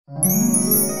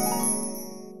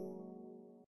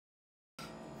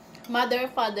Mother,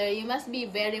 father, you must be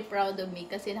very proud of me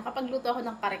kasi nakapagluto ako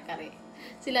ng kare-kare.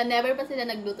 Sila, never pa sila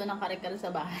nagluto ng kare-kare sa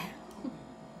bahay.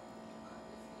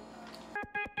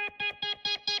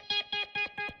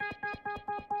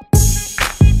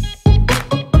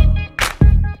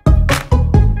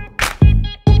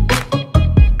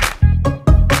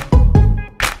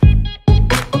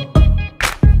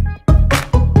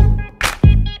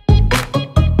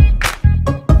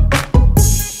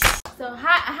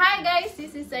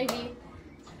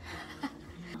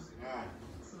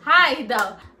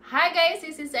 Hi guys,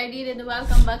 this is Ardine and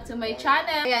welcome back to my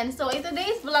channel. Ayan, so in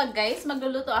today's vlog guys,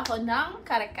 magluluto ako ng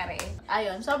kare-kare.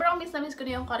 Ayun, sobrang miss na miss ko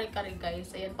na yung kare-kare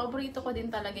guys. Ayan, paborito ko din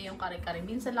talaga yung kare-kare.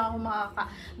 Minsan lang ako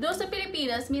doon sa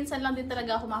Pilipinas, minsan lang din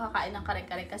talaga ako makakain ng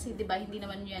kare-kare kasi 'di ba hindi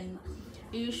naman 'yan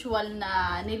usual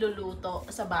na niluluto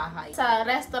sa bahay. Sa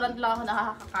restaurant lang ako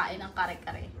nakakakain ng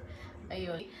kare-kare.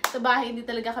 Ayun. Sa bahay, hindi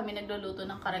talaga kami nagluluto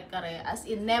ng kare-kare. As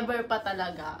in, never pa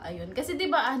talaga. Ayun. Kasi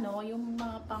diba ano, yung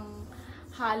mga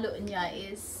panghalo niya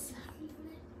is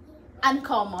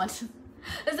uncommon.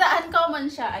 Kasi uncommon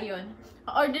siya, ayun.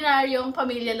 Ordinaryong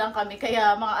pamilya lang kami.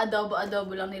 Kaya mga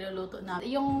adobo-adobo lang niluluto na.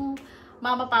 Yung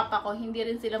mama-papa ko, hindi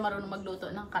rin sila marunong magluto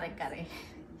ng kare-kare.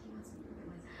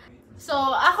 So,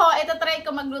 ako, itatry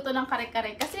ko magluto ng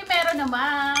kare-kare. Kasi meron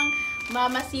namang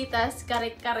Mamasitas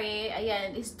kare-kare.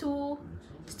 Ayan, is two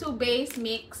base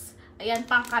mix. Ayan,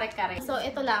 pang kare-kare. So,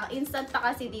 ito lang. Instant pa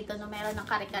kasi dito no meron ng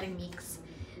kare-kare mix.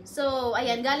 So,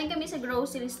 ayan, galing kami sa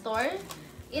grocery store.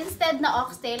 Instead na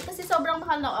oxtail, kasi sobrang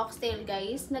mahal na oxtail,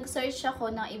 guys. Nag-search ako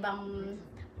ng ibang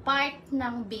part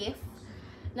ng beef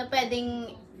na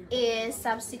pwedeng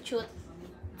i-substitute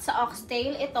sa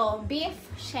oxtail. Ito, beef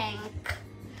shank.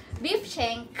 Beef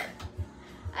shank.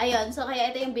 Ayun, so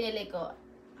kaya ito yung binili ko.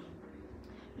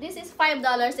 This is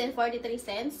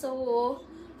 $5.43. So,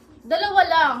 dalawa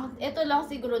lang. Ito lang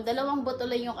siguro. Dalawang boto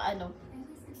lang yung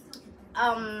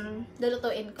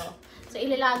lulutuin ko. So,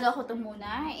 ililaga ko ito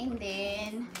muna. And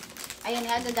then, ayun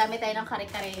nga, gagamit tayo ng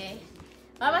kare-kare.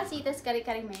 Mamasitas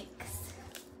kare-kare mix.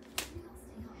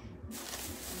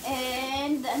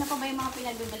 And, ano pa ba yung mga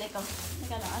pinagbibili ko?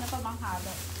 Teka lang, ano pa bang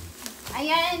halo?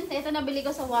 Ayan, ito nabili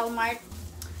ko sa Walmart.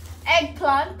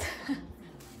 Eggplant.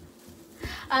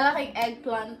 Alaking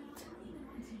eggplant.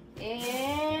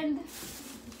 And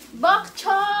bok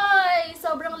choy!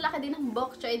 Sobrang laki din ng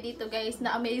bok choy dito guys.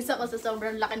 Na-amaze ako sa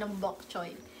sobrang laki ng bok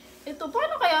choy. Ito,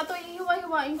 paano kaya ito?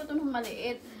 Ihiwa-hiwain ko ito ng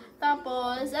maliit.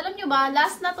 Tapos, alam nyo ba,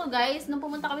 last na to guys, nung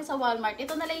pumunta kami sa Walmart,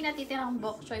 ito na lang yung natitirang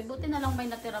bok choy. Buti na lang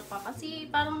may natira pa. Kasi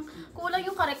parang kulang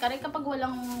yung kare-kare kapag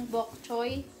walang bok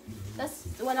choy. Tapos,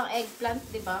 walang eggplant,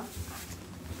 diba?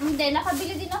 And then,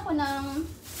 nakabili din ako ng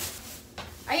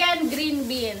ayan, green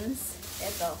beans.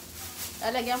 Ito.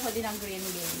 Lalagyan ko din ng green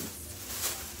beans.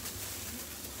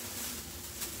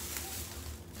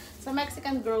 Sa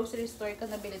Mexican grocery store ko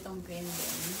nabili itong green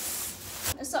beans.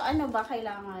 So, ano ba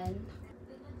kailangan?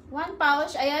 1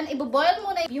 pouch. Ayan, iboboil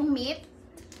muna yung meat.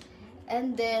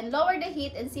 And then, lower the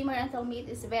heat and simmer until meat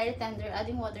is very tender.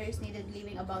 Adding water is needed,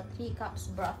 leaving about 3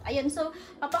 cups broth. Ayan, so,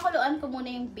 papakuluan ko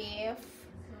muna yung beef.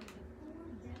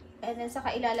 And then,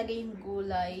 saka ilalagay yung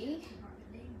gulay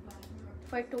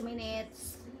for 2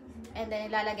 minutes. And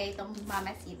then, ilalagay itong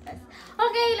mamasitas.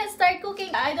 Okay, let's start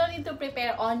cooking. I don't need to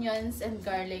prepare onions and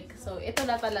garlic. So, ito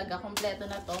na talaga. Kompleto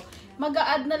na to.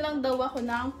 Mag-a-add na lang daw ako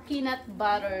ng peanut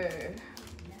butter.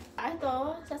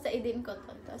 Ito, sasaidin ko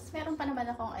to. Tapos, meron pa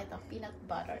naman akong ito, peanut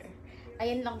butter.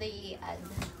 Ayan lang na i-add.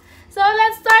 So,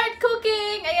 let's start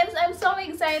cooking! Ayan, I'm so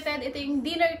excited. Ito yung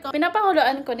dinner ko.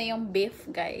 Pinapahuluan ko na yung beef,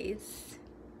 guys.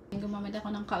 Gumamit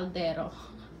ako ng kaldero.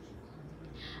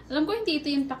 Alam ko hindi ito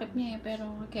yung takip niya pero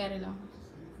kere lang.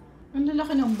 Ang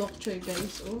lalaki ng bok choy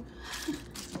guys, oh.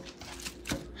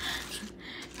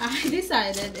 I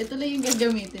decided, ito lang yung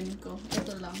gagamitin ko.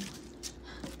 Ito lang.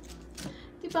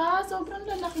 Diba? Sobrang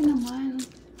lalaki naman.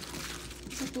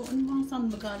 Ito, ano bang saan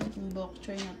magaling yung bok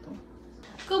choy na to?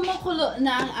 Kumukulo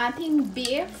na ang ating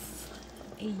beef.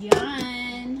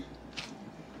 Ayan.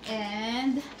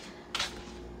 And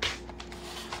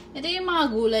ito yung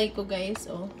mga gulay ko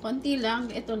guys, oh. Konti lang,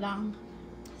 ito lang.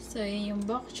 So, yun yung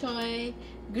bok choy,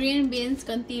 green beans,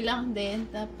 konti lang din.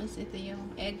 Tapos, ito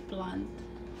yung eggplant.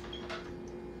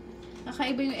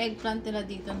 Nakaiba yung eggplant nila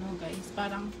dito, no guys.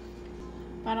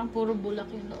 Parang puro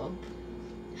bulak yung loob.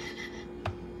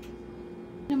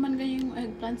 Naman ganyan yung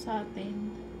eggplant sa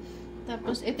atin.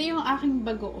 Tapos, ito yung aking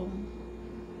bagoong.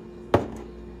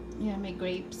 Yeah, may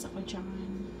grapes ako dyan.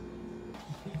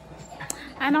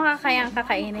 Ano kakayang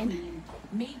kakainin?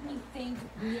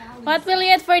 What will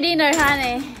you eat for dinner,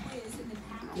 honey? I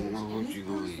don't know what you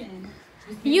gonna eat.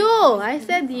 You! I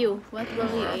said you. What will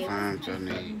you eat? Find your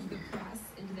need.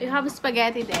 You have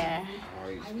spaghetti there. Oh,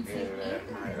 you spaghetti last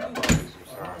night. I bought you some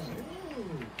sausage.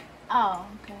 Oh,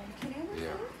 okay.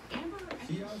 Yeah.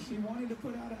 She wanted to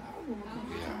put out an album.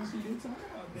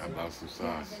 Yeah. I bought some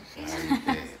sausage. I ate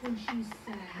that.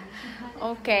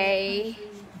 Okay.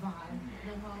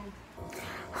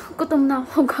 Gutom na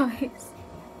ako, guys.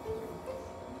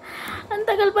 Ang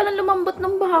tagal pala lumambot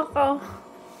ng baka.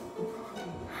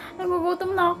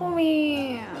 Nagugutom na ako,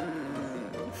 eh.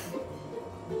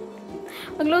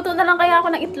 Magluto na lang kaya ako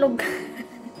ng itlog.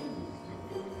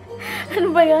 Ano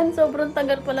ba yan? Sobrang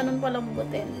tagal pala nun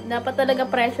palambutin. Dapat talaga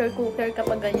pressure cooker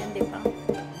kapag ganyan, di ba?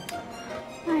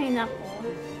 Ay, naku.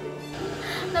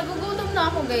 Nagugutom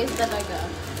na ako, guys, talaga.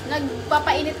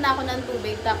 Nagpapainit na ako ng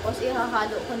tubig, tapos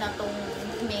ihahalo ko na tong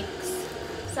mix.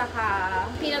 Saka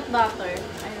peanut butter.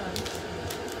 Ayun.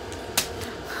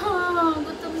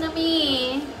 Gutom na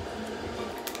mi.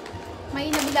 May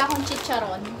nabili akong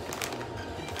chicharon.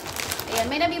 Ayan,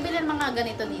 may nabibili mga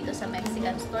ganito dito sa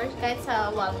Mexican store. Kahit sa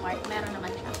Walmart, meron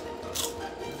naman siya.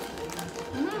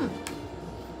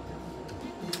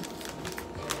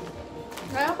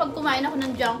 Kaya pag kumain ako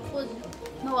ng junk food,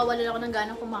 mawawalan ako ng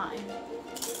ganang kumain.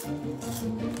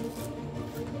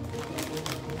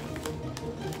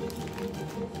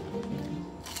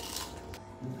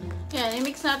 Yan,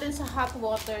 i-mix natin sa hot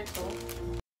water to.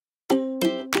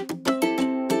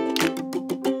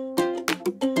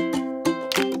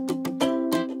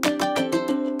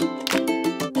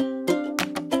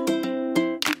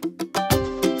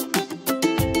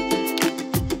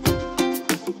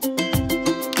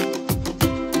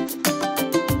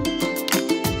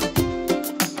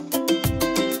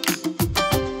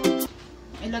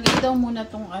 Ilagay daw muna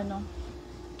tong ano.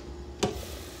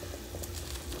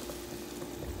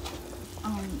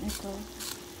 Ito.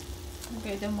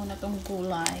 Ilagay daw muna tong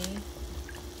gulay.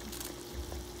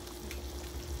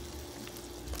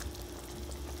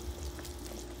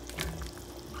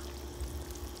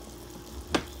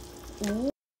 Ooh.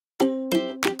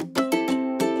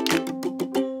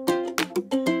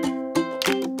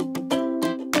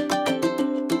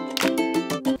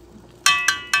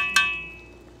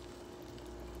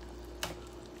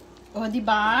 O,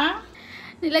 diba?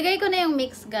 Nilagay ko na yung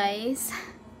mix, guys.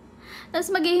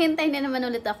 Tapos maghihintay na naman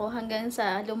ulit ako hanggang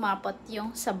sa lumapot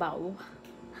yung sabaw.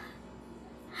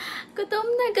 Gutom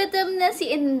na si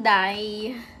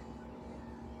Inday.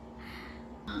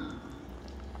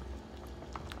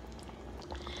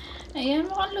 Ayan,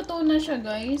 mukhang luto na siya,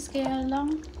 guys. Kaya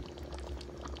lang,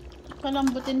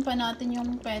 palambutin pa natin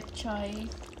yung pechay.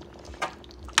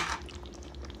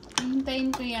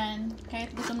 Hintayin ko yan.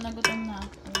 Kahit gutom na ako.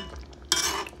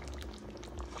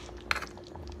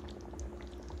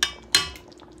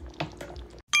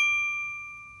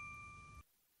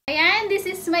 Ayan, this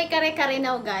is my kare-kare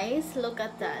now, guys. Look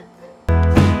at that.